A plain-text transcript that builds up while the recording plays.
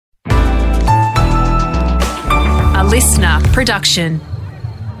listener production.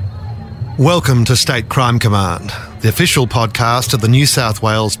 Welcome to State Crime Command, the official podcast of the New South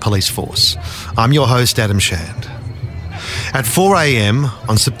Wales Police Force. I'm your host, Adam Shand. At 4 a.m.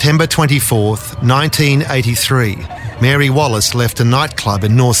 on September 24th, 1983, Mary Wallace left a nightclub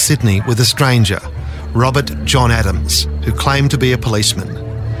in North Sydney with a stranger, Robert John Adams, who claimed to be a policeman.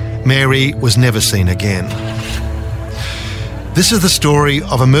 Mary was never seen again. This is the story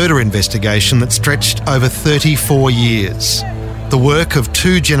of a murder investigation that stretched over 34 years. The work of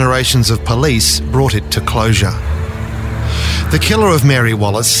 2 generations of police brought it to closure. The killer of Mary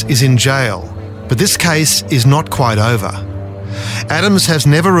Wallace is in jail, but this case is not quite over. Adams has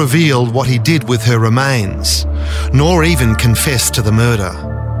never revealed what he did with her remains, nor even confessed to the murder.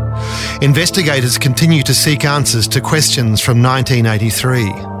 Investigators continue to seek answers to questions from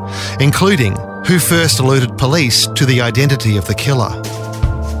 1983, including who first alerted police to the identity of the killer.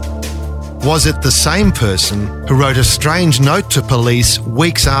 Was it the same person who wrote a strange note to police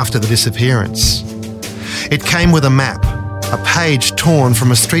weeks after the disappearance? It came with a map, a page torn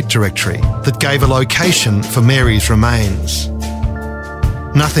from a street directory that gave a location for Mary's remains.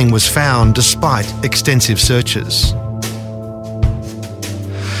 Nothing was found despite extensive searches.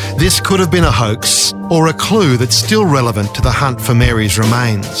 This could have been a hoax or a clue that's still relevant to the hunt for Mary's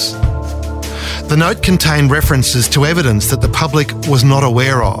remains. The note contained references to evidence that the public was not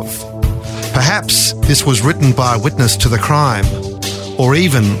aware of. Perhaps this was written by a witness to the crime, or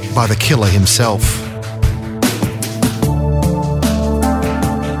even by the killer himself.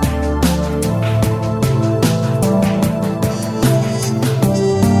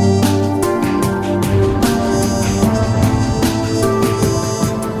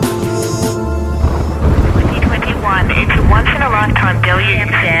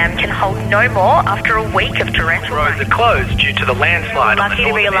 No more after a week of torrential rain. Roads are closed due to the landslide. Lucky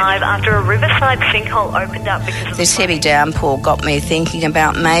to be alive after a riverside sinkhole opened up because of this heavy downpour got me thinking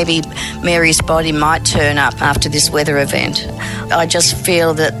about maybe Mary's body might turn up after this weather event. I just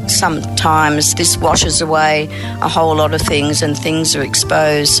feel that sometimes this washes away a whole lot of things and things are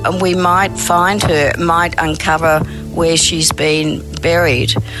exposed, and we might find her, might uncover where she's been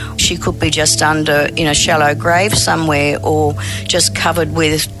buried. She could be just under in a shallow grave somewhere, or just covered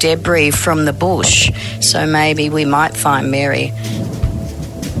with debris from the bush. So maybe we might find Mary.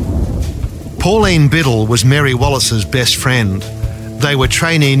 Pauline Biddle was Mary Wallace's best friend. They were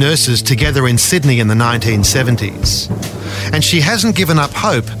trainee nurses together in Sydney in the 1970s. And she hasn't given up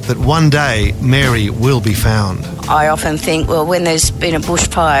hope that one day Mary will be found. I often think, well, when there's been a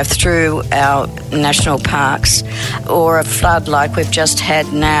bushfire through our national parks, or a flood like we've just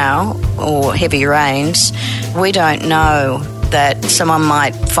had now, or heavy rains, we don't know that someone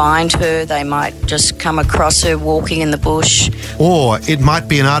might find her, they might just come across her walking in the bush. Or it might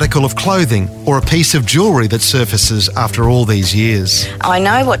be an article of clothing or a piece of jewellery that surfaces after all these years. I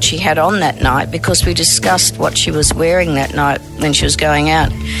know what she had on that night because we discussed what she was wearing that night when she was going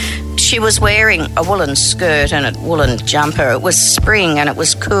out. She was wearing a woolen skirt and a woolen jumper. It was spring and it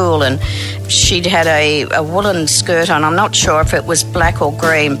was cool, and she'd had a woolen skirt on. I'm not sure if it was black or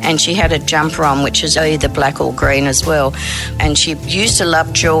green, and she had a jumper on which is either black or green as well. And she used to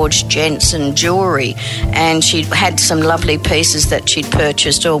love George Jensen jewellery, and she had some lovely pieces that she'd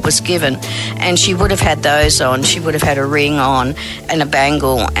purchased or was given, and she would have had those on. She would have had a ring on and a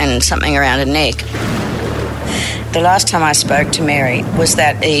bangle and something around her neck. The last time I spoke to Mary was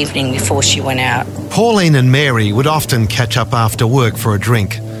that evening before she went out. Pauline and Mary would often catch up after work for a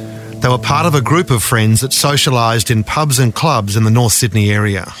drink. They were part of a group of friends that socialised in pubs and clubs in the North Sydney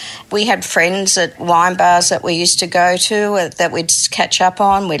area. We had friends at wine bars that we used to go to that we'd catch up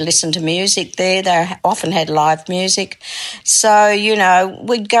on. We'd listen to music there. They often had live music. So, you know,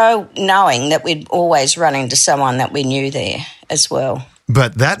 we'd go knowing that we'd always run into someone that we knew there as well.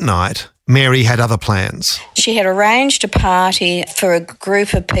 But that night, Mary had other plans. She had arranged a party for a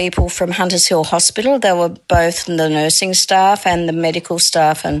group of people from Hunters Hill Hospital. They were both the nursing staff and the medical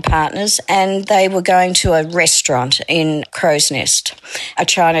staff and partners, and they were going to a restaurant in Crow's Nest, a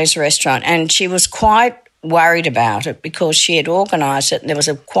Chinese restaurant, and she was quite worried about it because she had organised it and there was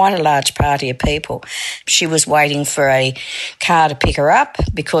quite a large party of people. She was waiting for a car to pick her up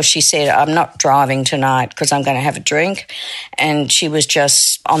because she said, I'm not driving tonight because I'm going to have a drink. And she was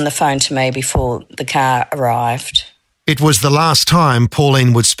just on the phone to me before the car arrived. It was the last time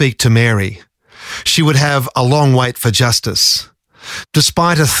Pauline would speak to Mary. She would have a long wait for justice.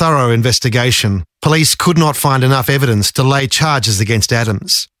 Despite a thorough investigation, police could not find enough evidence to lay charges against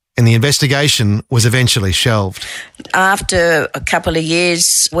Adams. and the investigation was eventually shelved. After a couple of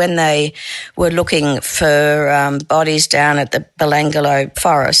years, when they were looking for bodies down at the Belangolo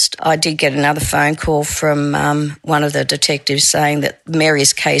forest, I did get another phone call from one of the detectives saying that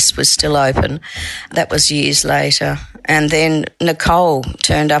Mary's case was still open. That was years later. And then Nicole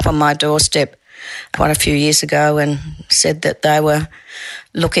turned up on my doorstep quite a few years ago and said that they were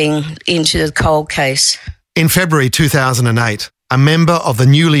looking into the cold case. In February 2008, a member of the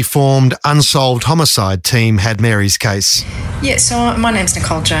newly formed Unsolved Homicide team had Mary's case. Yeah, so my name's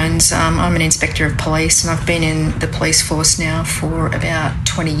Nicole Jones. I'm an inspector of police and I've been in the police force now for about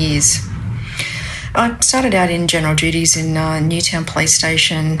 20 years. I started out in general duties in Newtown Police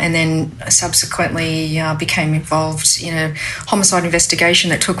Station and then subsequently became involved in a homicide investigation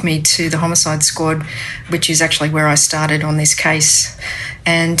that took me to the homicide squad, which is actually where I started on this case.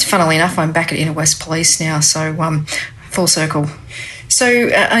 And funnily enough, I'm back at Inner West Police now, so full circle. So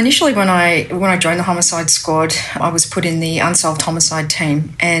initially when I joined the homicide squad, I was put in the Unsolved Homicide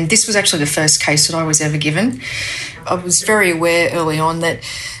team, and this was actually the first case that I was ever given. I was very aware early on that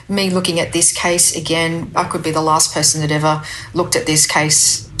me looking at this case again, I could be the last person that ever looked at this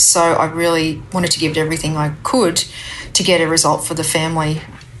case. So I really wanted to give it everything I could to get a result for the family.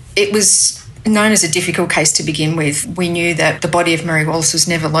 It was known as a difficult case to begin with. We knew that the body of Mary Wallace was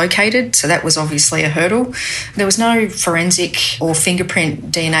never located, so that was obviously a hurdle. There was no forensic or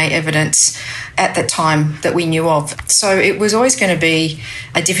fingerprint DNA evidence at that time that we knew of. So it was always going to be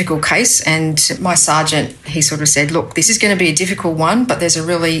a difficult case, and my sergeant, he sort of said, look, this is going to be a difficult one, but there's a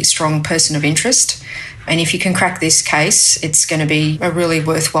really strong person of interest, and if you can crack this case, it's going to be a really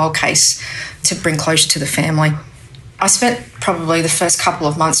worthwhile case to bring closure to the family. I spent probably the first couple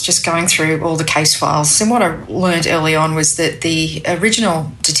of months just going through all the case files, and what I learned early on was that the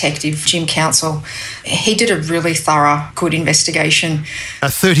original detective, Jim Council, he did a really thorough, good investigation. A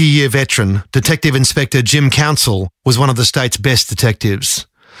 30-year veteran, Detective Inspector Jim Council was one of the state's best detectives.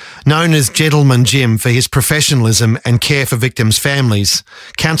 Known as Gentleman Jim for his professionalism and care for victims' families,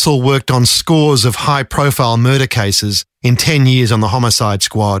 Council worked on scores of high-profile murder cases in 10 years on the homicide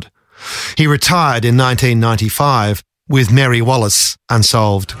squad. He retired in 1995 with Mary Wallace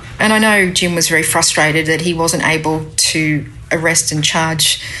unsolved. And I know Jim was very frustrated that he wasn't able to arrest and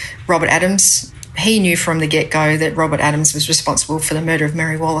charge Robert Adams. He knew from the get-go that Robert Adams was responsible for the murder of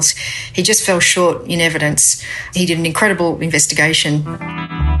Mary Wallace. He just fell short in evidence. He did an incredible investigation.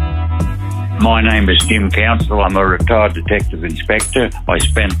 My name is Jim Council. I'm a retired detective inspector. I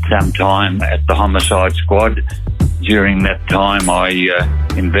spent some time at the homicide squad. During that time, I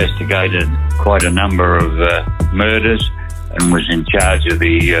investigated quite a number of murders and was in charge of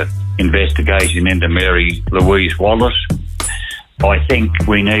the investigation into Mary Louise Wallace. I think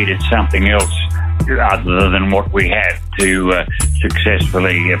we needed something else other than what we had to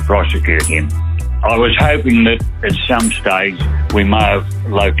successfully prosecute him. I was hoping that at some stage we may have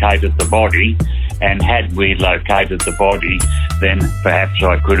located the body, and had we located the body, then perhaps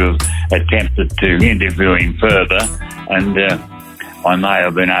I could have attempted to interview him further, and I may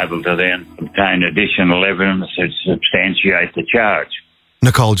have been able to then obtain additional evidence to substantiate the charge.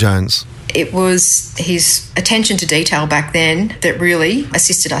 Nicole Jones. It was his attention to detail back then that really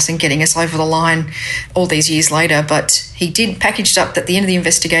assisted us in getting us over the line all these years later. But he did package up at the end of the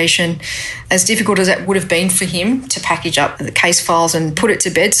investigation, as difficult as that would have been for him to package up the case files and put it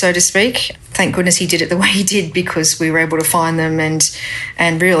to bed, so to speak. Thank goodness he did it the way he did, because we were able to find them,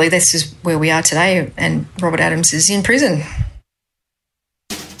 and really this is where we are today, and Robert Adams is in prison.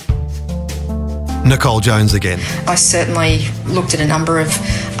 Nicole Jones again. I certainly looked at a number of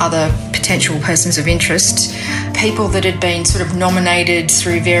other potential persons of interest, people that had been sort of nominated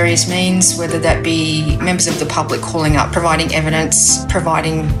through various means, whether that be members of the public calling up, providing evidence,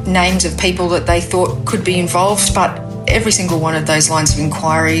 providing names of people that they thought could be involved, but every single one of those lines of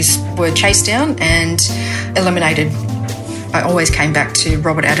inquiries were chased down and eliminated. I always came back to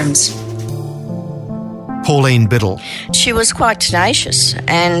Robert Adams. Pauline Biddle. She was quite tenacious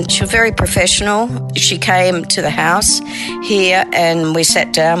and she was very professional. She came to the house here and we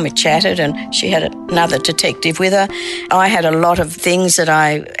sat down, we chatted, and she had another detective with her. I had a lot of things that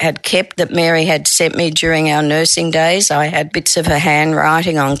I had kept that Mary had sent me during our nursing days. I had bits of her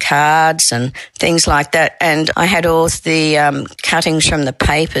handwriting on cards and things like that, and I had all the cuttings from the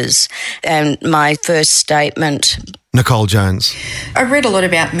papers and my first statement. Nicole Jones. I read a lot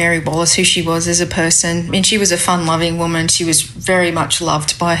about Mary Wallace, who she was as a person. I mean, she was a fun-loving woman. She was very much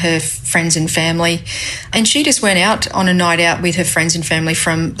loved by her friends and family. And she just went out on a night out with her friends and family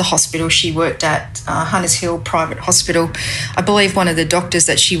from the hospital she worked at, Hunters Hill Private Hospital. I believe one of the doctors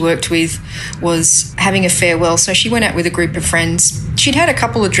that she worked with was having a farewell, so she went out with a group of friends. She'd had a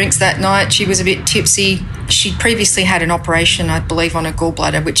couple of drinks that night. She was a bit tipsy. She'd previously had an operation, I believe, on her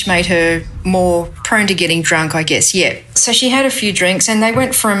gallbladder, which made her more prone to getting drunk, I guess. Yeah. So she had a few drinks, and they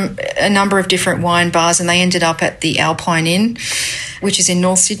went from a number of different wine bars, and they ended up at the Alpine Inn, which is in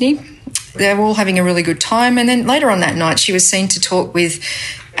North Sydney. They were all having a really good time. And then later on that night, she was seen to talk with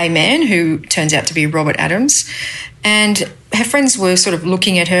a man who turns out to be Robert Adams. And her friends were sort of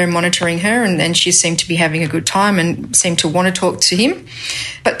looking at her, monitoring her, and she seemed to be having a good time and seemed to want to talk to him.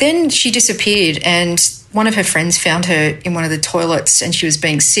 But then she disappeared, and one of her friends found her in one of the toilets, and she was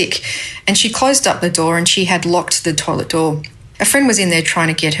being sick. And she closed up the door, and she had locked the toilet door. A friend was in there trying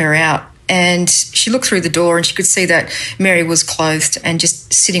to get her out, and she looked through the door and she could see that Mary was clothed and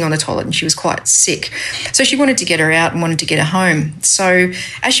just sitting on the toilet, and she was quite sick. So she wanted to get her out and wanted to get her home. So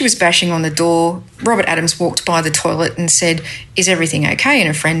as she was bashing on the door, Robert Adams walked by the toilet and said, "Is everything okay?" And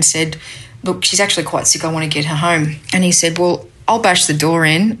her friend said, "Look, she's actually quite sick. I want to get her home." And he said, "Well, I'll bash the door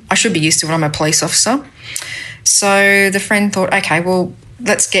in. I should be used to it. I'm a police officer." So the friend thought, okay, well,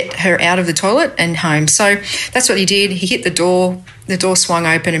 let's get her out of the toilet and home. So that's what he did. He hit the door swung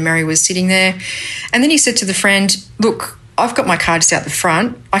open, and Mary was sitting there. And then he said to the friend, "Look, I've got my car just out the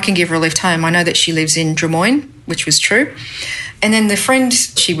front. I can give her a lift home. I know that she lives in Drummoyne," which was true. And then the friend,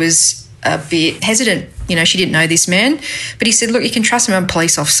 she was a bit hesitant. She didn't know this man. But he said, "Look, you can trust me, I'm a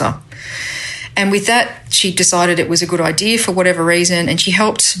police officer." And with that, she decided it was a good idea for whatever reason, and she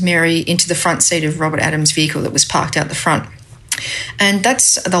helped Mary into the front seat of Robert Adams' vehicle that was parked out the front. And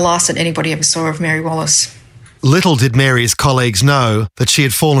that's the last that anybody ever saw of Mary Wallace. Little did Mary's colleagues know that she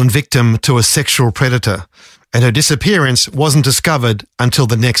had fallen victim to a sexual predator, and her disappearance wasn't discovered until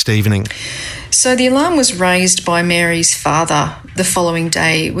the next evening. So the alarm was raised by Mary's father the following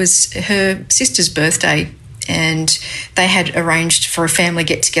day. It was her sister's birthday, and they had arranged for a family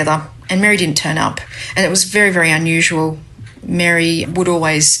get-together, and Mary didn't turn up. And it was very, very unusual. Mary would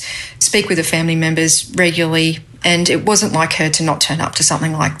always speak with her family members regularly, and it wasn't like her to not turn up to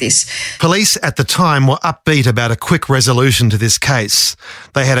something like this. Police at the time were upbeat about a quick resolution to this case.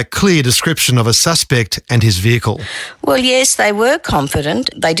 They had a clear description of a suspect and his vehicle. Well, yes, they were confident.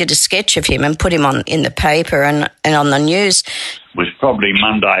 They did a sketch of him and put him in the paper and on the news. It was probably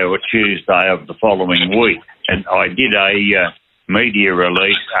Monday or Tuesday of the following week, and I did a media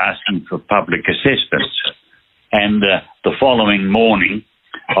release asking for public assistance. And the following morning,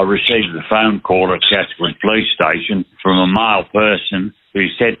 I received a phone call at Chatswood Police Station from a male person who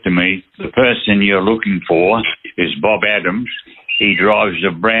said to me, "The person you're looking for is Bob Adams. He drives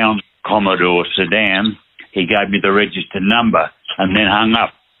a brown Commodore sedan." He gave me the registered number and then hung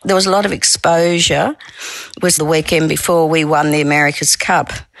up. There was a lot of exposure. It was the weekend before we won the America's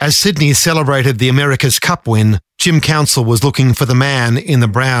Cup. As Sydney celebrated the America's Cup win, Jim Council was looking for the man in the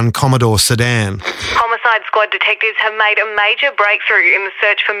brown Commodore sedan. Homicide Squad detectives have made a major breakthrough in the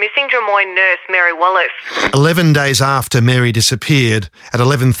search for missing Drummoyne nurse Mary Wallace. 11 days after Mary disappeared, at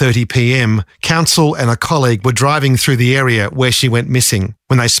 11:30pm, Council and a colleague were driving through the area where she went missing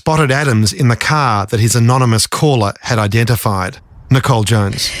when they spotted Adams in the car that his anonymous caller had identified. Nicole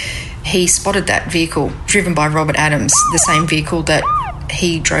Jones. He spotted that vehicle driven by Robert Adams, the same vehicle that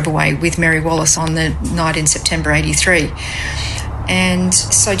he drove away with Mary Wallace on the night in September 83. And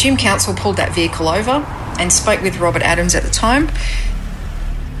so Jim Council pulled that vehicle over and spoke with Robert Adams at the time.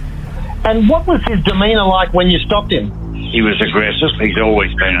 And what was his demeanour like when you stopped him? He was aggressive. He's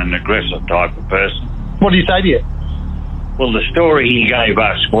always been an aggressive type of person. What did he say to you? Well, the story he gave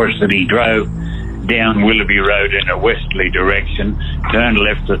us was that he drove down Willoughby Road in a westerly direction, turned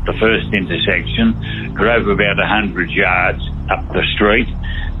left at the first intersection, drove about 100 yards up the street,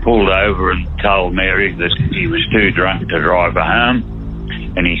 pulled over and told Mary that he was too drunk to drive her home.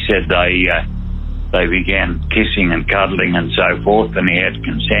 And he said they began kissing and cuddling and so forth, and he had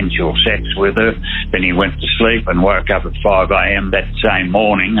consensual sex with her. Then he went to sleep and woke up at 5am that same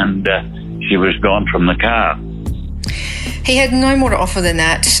morning, and she was gone from the car. He had no more to offer than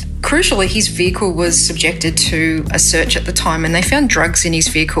that. Crucially, his vehicle was subjected to a search at the time, and they found drugs in his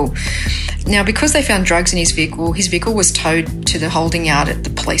vehicle. Now, because they found drugs in his vehicle was towed to the holding yard at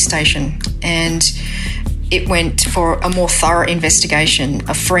the police station, and it went for a more thorough investigation,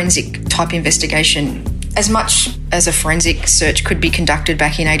 a forensic type investigation, as much as a forensic search could be conducted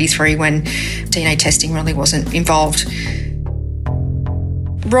back in 83 when DNA testing really wasn't involved.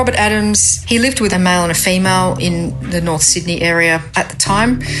 Robert Adams, he lived with a male and a female in the North Sydney area at the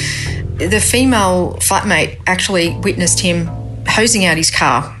time. The female flatmate actually witnessed him hosing out his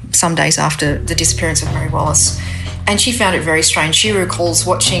car some days after the disappearance of Mary Wallace, and she found it very strange. She recalls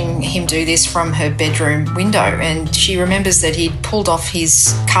watching him do this from her bedroom window, and she remembers that he'd pulled off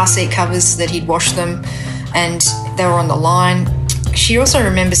his car seat covers, that he'd washed them, and they were on the line. She also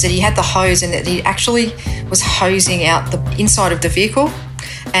remembers that he had the hose and that he actually was hosing out the inside of the vehicle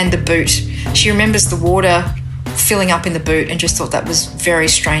and the boot. She remembers the water filling up in the boot and just thought that was very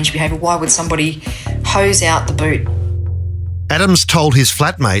strange behaviour. Why would somebody hose out the boot? Adams told his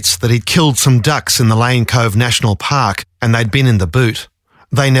flatmates that he'd killed some ducks in the Lane Cove National Park and they'd been in the boot.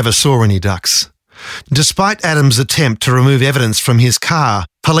 They never saw any ducks. Despite Adams' attempt to remove evidence from his car,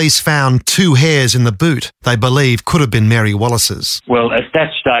 police found 2 hairs in the boot they believe could have been Mary Wallace's. Well, at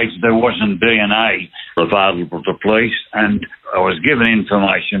that stage, there wasn't DNA available to police, and I was given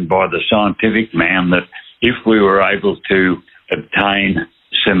information by the scientific man that if we were able to obtain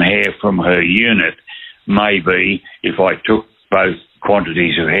some hair from her unit, maybe if I took both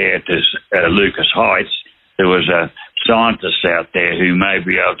quantities of hair to Lucas Heights, there was a scientist out there who may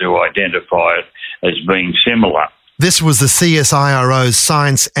be able to identify it as being similar. This was the CSIRO's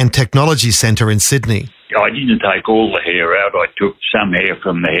Science and Technology Centre in Sydney. I didn't take all the hair out. I took some hair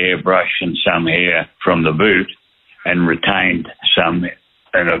from the hairbrush and some hair from the boot and retained some.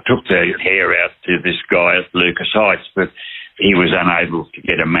 And I took the hair out to this guy at Lucas Heights, but he was unable to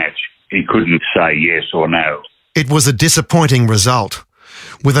get a match. He couldn't say yes or no. It was a disappointing result.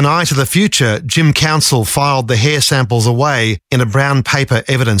 With an eye to the future, Jim Council filed the hair samples away in a brown paper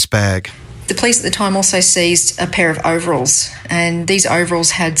evidence bag. The police at the time also seized a pair of overalls, and these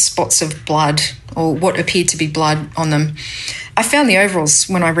overalls had spots of blood, or what appeared to be blood, on them. I found the overalls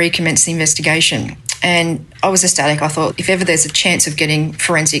when I recommenced the investigation, and I was ecstatic. I thought, if ever there's a chance of getting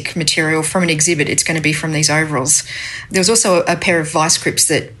forensic material from an exhibit, it's going to be from these overalls. There was also a pair of vice grips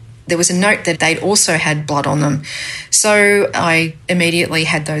that there was a note that they'd also had blood on them. So I immediately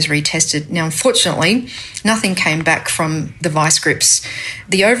had those retested. Now, unfortunately, nothing came back from the vice grips.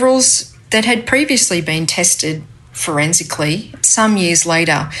 The overalls that had previously been tested forensically, some years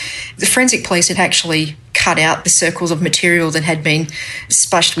later, the forensic police had actually cut out the circles of material that had been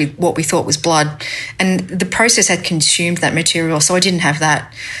splashed with what we thought was blood. And the process had consumed that material, so I didn't have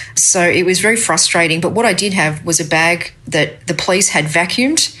that. So it was very frustrating. But what I did have was a bag that the police had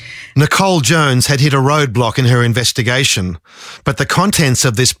vacuumed. Nicole Jones had hit a roadblock in her investigation, but the contents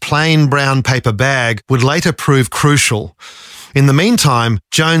of this plain brown paper bag would later prove crucial. In the meantime,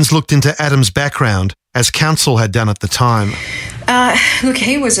 Jones looked into Adams' background, as counsel had done at the time. Look,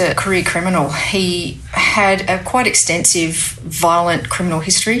 he was a career criminal. He had a quite extensive violent criminal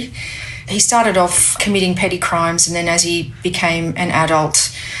history. He started off committing petty crimes, and then as he became an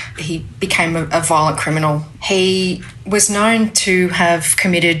adult, he became a violent criminal. He was known to have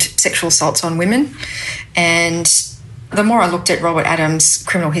committed sexual assaults on women, and the more I looked at Robert Adams'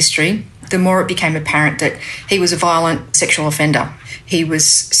 criminal history, the more it became apparent that he was a violent sexual offender. He was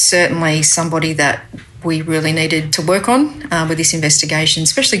certainly somebody that we really needed to work on with this investigation,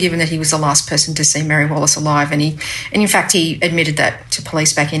 especially given that he was the last person to see Mary Wallace alive, and in fact he admitted that to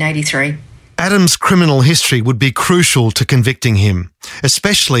police back in 1983. Adams' criminal history would be crucial to convicting him,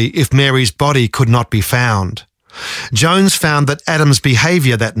 especially if Mary's body could not be found. Jones found that Adams'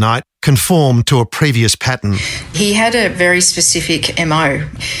 behaviour that night conformed to a previous pattern. He had a very specific MO.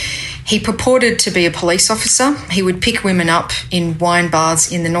 He purported to be a police officer. He would pick women up in wine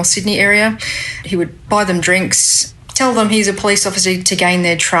bars in the North Sydney area. He would buy them drinks, tell them he's a police officer to gain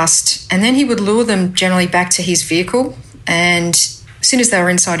their trust, and then he would lure them generally back to his vehicle. And as soon as they were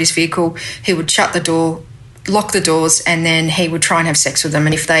inside his vehicle, he would shut the door, lock the doors, and then he would try and have sex with them.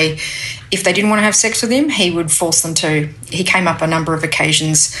 And if they didn't want to have sex with him, he would force them to. He came up a number of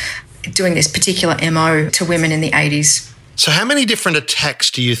occasions doing this particular MO to women in the 80s. So how many different attacks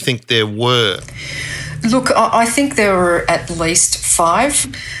do you think there were? Look, I think there were at least 5,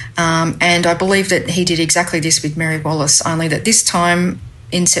 and I believe that he did exactly this with Mary Wallace, only that this time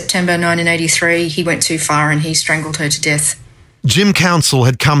in September 1983 he went too far and he strangled her to death. Jim Council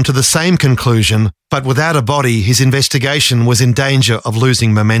had come to the same conclusion, but without a body, his investigation was in danger of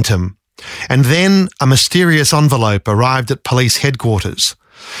losing momentum. And then a mysterious envelope arrived at police headquarters.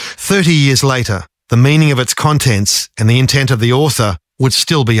 30 years later, the meaning of its contents and the intent of the author would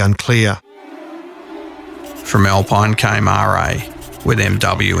still be unclear. From Alpine came RA with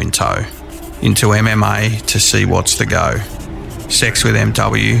MW in tow. Into MMA to see what's to go. Sex with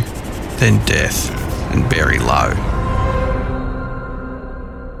MW, then death and bury low.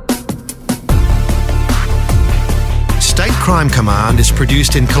 State Crime Command is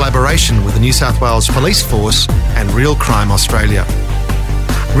produced in collaboration with the New South Wales Police Force and Real Crime Australia.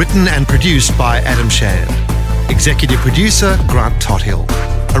 Written and produced by Adam Shand. Executive producer Grant Tothill.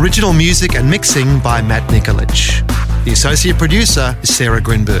 Original music and mixing by Matt Nikolic. The associate producer is Sarah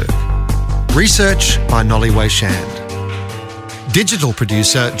Grinberg. Research by Nolly Way Shand. Digital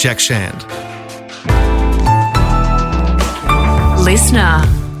producer Jack Shand.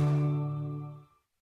 listener.